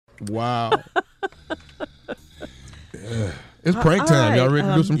Wow. Yeah. It's prank time. Y'all ready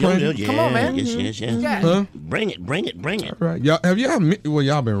to do some pranks? Come on, man. Yes. Huh? Bring it. All right.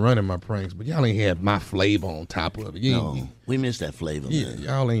 Y'all been running my pranks, but y'all ain't had my flavor on top of it. No, we missed that flavor, man.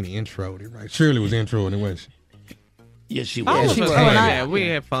 Y'all ain't introed it, right? Shirley was introing it, wasn't she? Yes, she was. We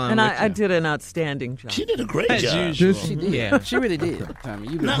had fun. And I did an outstanding job. She did a great As job. usual. She did. Yeah. She really did.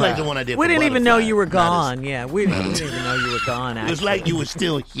 Not like the one I did We for didn't even know Butterfly. you were gone. Yeah, we didn't even know you were gone, It actually. was like you were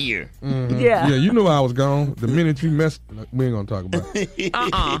still here. Mm-hmm. Yeah. Yeah, you knew I was gone. The minute you messed, we ain't going to talk about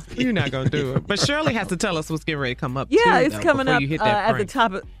it. You're not going to do it. But Shirley has to tell us what's getting ready to come up, Yeah, too, it's though, coming before up you hit that at the prank.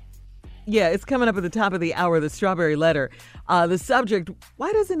 top of... Yeah, it's coming up at the top of the hour, the Strawberry Letter. The subject,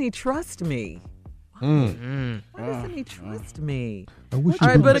 why doesn't he trust me? Why doesn't he trust me? I wish All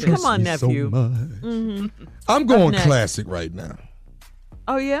you right, would but trust come on, me so nephew. much. I'm going next? classic right now.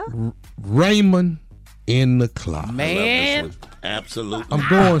 Oh, yeah? Raymond in the closet. Man. Absolutely. I'm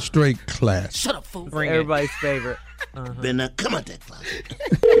going straight classic. Shut up, fool. Bring it. Everybody's favorite. Then come out that closet.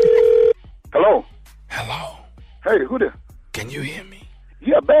 Hello. Hello. Hey, who there? Can you hear me?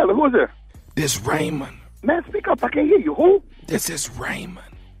 Yeah, barely. Who's there? This Raymond. Man, speak up. I can't hear you. Who? This is Raymond.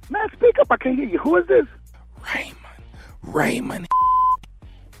 Man, speak up. I can't hear you. Who is this? Raymond.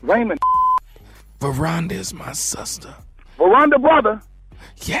 Raymond. Veranda is my sister. Veranda brother.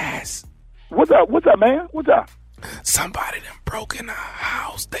 Yes. What's up? What's up, man? What's up? Somebody done broke in our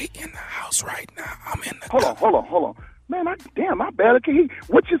house. They in the house right now. I'm in the Hold on. Man, I barely can hear you.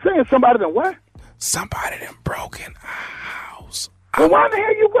 What you saying? Somebody done what? Somebody done broke in our house. Well, why the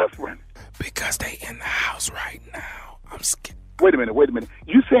hell you whispering? Because they in the house right now. I'm scared. Wait a minute.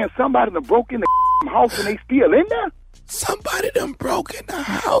 You saying somebody done broke in the house and they still in there? Somebody done broke in the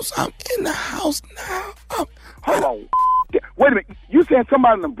house. I'm in the house now. Hold on. Wait a minute. You saying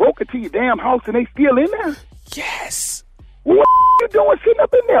somebody done broke into your damn house and they still in there? Yes. Well, what you doing sitting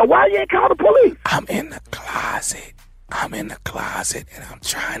up in there? Why you ain't call the police? I'm in the closet. And I'm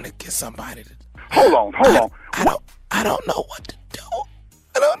trying to get somebody to... Hold on. I don't know what to do.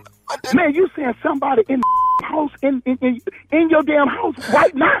 I don't know what to do. Man, you saying somebody in the house, in your damn house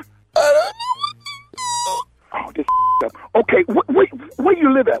right now? I don't know what to do. Oh, this up. Okay, where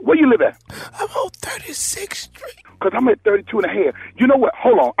you live at? I'm on 36th Street. Because I'm at 32 and a half. You know what?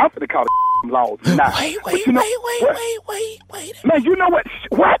 Hold on. I'm finna call the laws now. Wait. Man, you know what?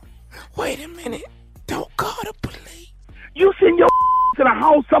 What? Wait a minute. Don't call the police. You send your in a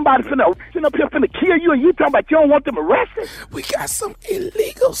house, somebody sitting up here finna kill you, and you talking about you don't want them arrested? We got some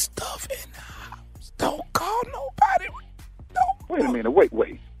illegal stuff in the house. Don't call nobody. Wait a minute.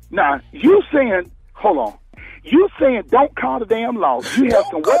 Wait. Now, you saying, hold on. You saying don't call the damn laws. You have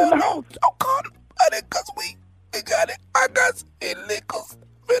some what in the house? Don't call nobody because we got it. I got some illegal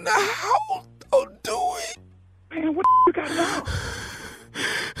stuff in the house. Don't do it. Man, what you got now?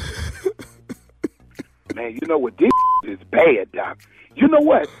 Man, you know what? This is bad, Doc. You know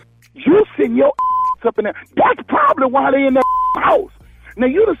what? You send your up in there. That's probably why they in that house. Now,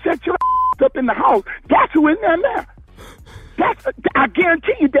 you done set your up in the house. That's who in there now. I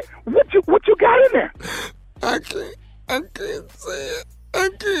guarantee you that. What you got in there? I can't say it. I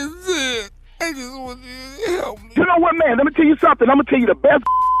just want you to help me. You know what, man? Let me tell you something. I'm going to tell you the best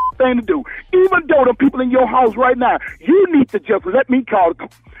thing to do. Even though the people in your house right now, you need to just let me call.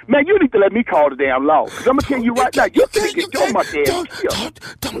 Man, you need to let me call the damn law. Because I'm going to tell you right now, you can't get your monkey ass killed.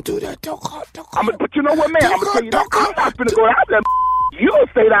 Don't do that. Don't call. But you know what, man? I'm going to tell you that. I'm not going to go out there. You don't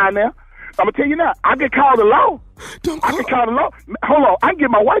stay down there. I'm going to tell you now. I can call the law. I can call the law. Hold on. I can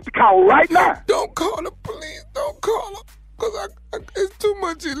get my wife to call right now. Don't call the police. Don't call them. Because it's too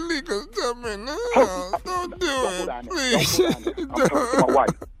much illegal stuff in the house. Don't do it. Please. I'm talking to my wife.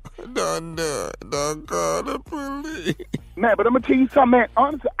 Don't do it. Don't call the police. Man, but I'm going to tell you something, man.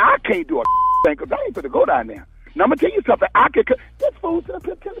 Honestly, I can't do a thing because I ain't going to go down there. Now, I'm going to tell you something. This fool's up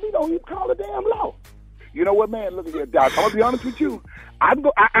here telling me don't even call the damn law. You know what, man? Look at here, Doc. I'm going to be honest with you. I ain't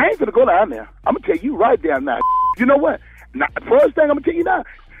going to go down there. I'm going to tell you right down now. You know what? Now, first thing I'm going to tell you now.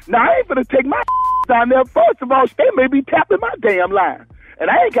 Now, I ain't going to take my down there. First of all, they may be tapping my damn line. And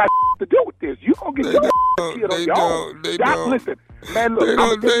I ain't got to do with this. You going to get your killed on your own. Doc, listen. Man, look.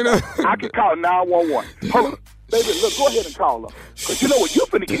 I can call 911. Hold on. Baby, look, go ahead and call her. Because you know what? You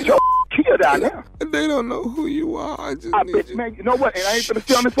finna get your killed down there. They don't know who you are. I bet, man, you know what? And I ain't finna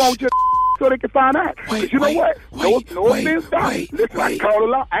stay on this phone with you so they can find out. Because you know what? No offense, Doc. Listen, I can call the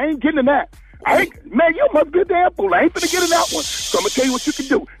law. I ain't getting in that. Man, you must be a damn fool. I ain't finna get in that one. So I'm gonna tell you what you can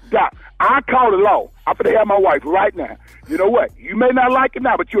do. Doc, I call the law. I'm finna have my wife right now. You know what? You may not like it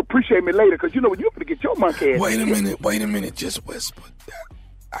now, but you appreciate me later. Because you know what? You're finna get your monkey ass. Wait a minute. Just whisper.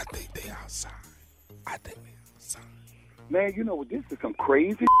 I think they outside. Man, you know what? This is some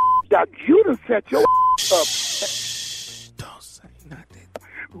crazy Doc, you done set your up. Don't say nothing.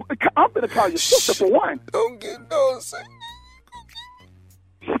 I'm going to call your sister for one. Don't say.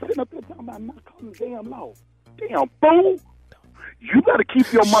 She's sitting up there talking about not calling the damn law. Damn fool. You better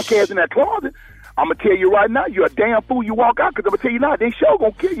keep your monkey ass in that closet. I'm going to tell you right now, you're a damn fool. You walk out, because I'm going to tell you now, they sure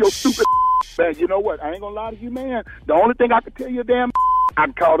going to kill your stupid man. You know what? I ain't going to lie to you, man. The only thing I can tell you, damn, I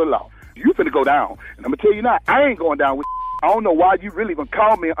can call the law. You finna go down. And I'm going to tell you now, I ain't going down with I don't know why you really even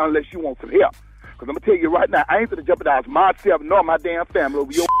call me unless you want some help. Because I'm going to tell you right now, I ain't finna jeopardize myself nor my damn family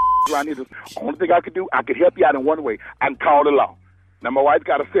over your around here. The only thing I can do, I can help you out in one way. I can call the law. Now, my wife's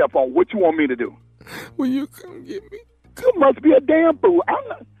got a cell phone. What you want me to do? Will you come get me? You must be a damn fool. I'm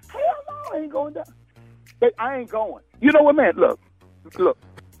not. Hell no, I ain't going down. Hey, I ain't going. You know what, man? Look.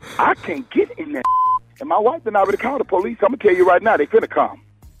 I can't get in that. And my wife and I already called the police. I'm going to tell you right now, they finna come.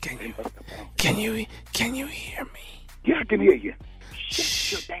 Can you hear me? Yeah, I can hear you.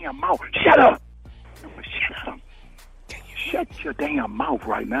 Shut your damn mouth. Shut up. Shut up. Shut your damn mouth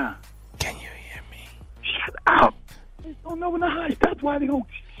right now. Can you hear me? Shut up. They don't know in the house. That's why they don't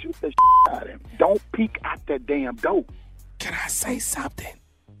shoot the out of him. Don't peek out that damn door. Can I say something?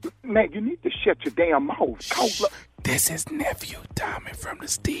 Man, you need to shut your damn mouth. This is Nephew Tommy from the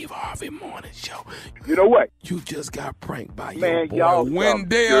Steve Harvey Morning Show. You know what? You just got pranked by man, your boy y'all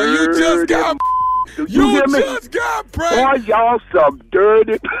Wendell. You just got you just got pranked. Boy, y'all some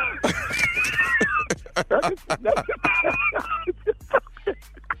dirty.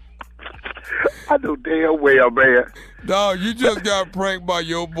 I know damn well, man. Dog, you just got pranked by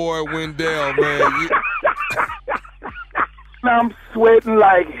your boy Wendell, man. I'm sweating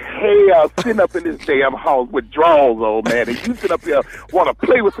like hell, sitting up in this damn house with drawers on, man. And you sit up here want to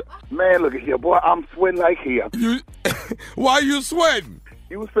play with... Man, look at here, boy. I'm sweating like hell. Why you sweating?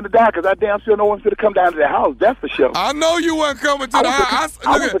 You was finna die because I damn sure no one's finna come down to the house. That's for sure. I know you weren't coming to the house.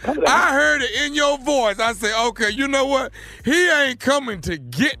 I heard it in your voice. I said, okay, you know what? He ain't coming to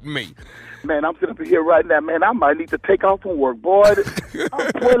get me. Man, I'm sitting up in here right now, man. I might need to take off from work, boy.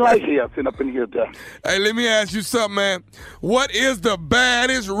 I'm sweating like hell sitting up in here, done. Hey, let me ask you something, man. What is the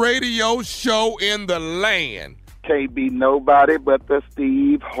baddest radio show in the land? Can't be nobody but the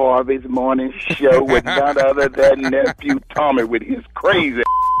Steve Harvey's Morning Show with none other than Nephew Tommy with his crazy.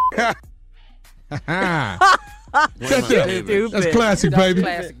 That's classic, baby.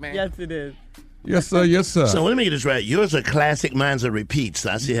 Classic, man. Yes, it is. Yes, sir. Yes, sir. So let me get this right. Yours are classic, mine's are repeats.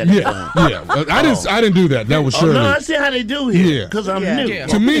 I see how they done. Yeah. I didn't do that. That was Shirley. No, I see how they do here. Yeah. Because I'm new. Yeah.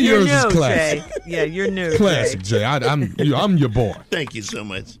 To me, You're yours is new, classic. Jay. Yeah, you're new. Classic, Jay. I'm your boy. Thank you so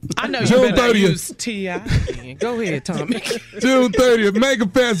much. I know June you better 30th. use T.I. Go ahead, Tommy. June 30th, Mega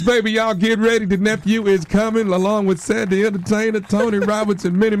Fest, baby. Y'all get ready. The nephew is coming along with Sandy Entertainer, Tony Roberts,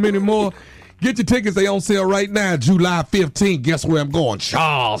 and many, many more. Get your tickets. They on sale right now. July 15th. Guess where I'm going?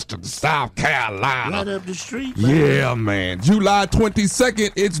 Charleston, South Carolina. Right up the street. Man. Yeah, man. July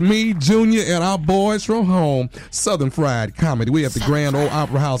 22nd, it's me, Junior, and our boys from home, Southern Fried Comedy. We at the Grand Ole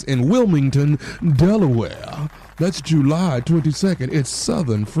Opera House in Wilmington, Delaware. That's July 22nd. It's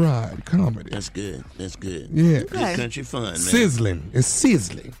Southern Fried Comedy. That's good. That's good. Yeah. Good country fun, man. Sizzling. It's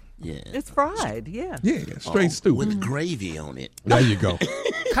sizzling. Yeah. It's fried, yeah. Yeah, straight stew. With gravy on it. There you go. All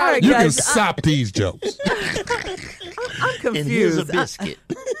right, You guys, can stop these jokes. I'm confused. And here's a biscuit.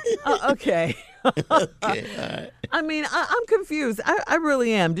 Okay. Okay, all right. I mean, I'm confused. I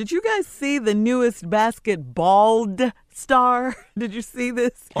really am. Did you guys see the newest basketball star? Did you see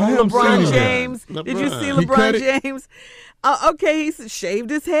this? I haven't LeBron seen James. that. Did you see He cut LeBron it. James? Okay, he shaved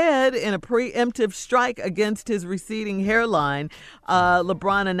his head in a preemptive strike against his receding hairline.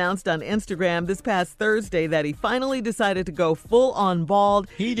 LeBron announced on Instagram this past Thursday that he finally decided to go full on bald.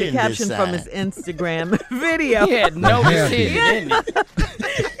 He didn't The caption decide. from his Instagram video. He had no Yeah. decision, didn't he?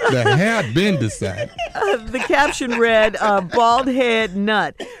 The had been decided. The caption read, bald head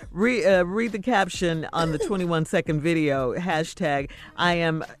nut. Read the caption on the 21-second video. Hashtag, I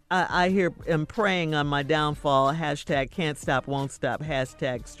am praying on my downfall. Hashtag, can't stop, won't stop.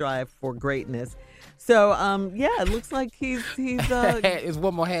 Hashtag, strive for greatness. So, yeah, it looks like he's It's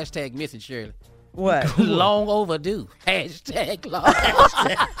one more hashtag missing, Shirley. what? Long overdue. Hashtag long.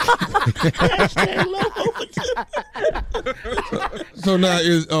 So now,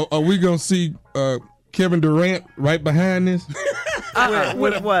 are we going to see Kevin Durant right behind this?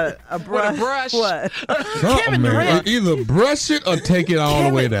 With what? A brush? brush. What? Something, man. Either brush it or take it all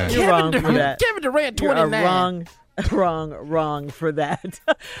the way down. You're wrong for that. Kevin Durant, You 29. are wrong for that.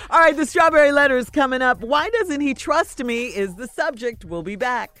 All right, the Strawberry Letter is coming up. Why doesn't he trust me is the subject. We'll be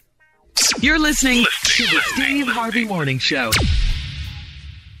back. You're listening to the Steve Harvey Morning Show.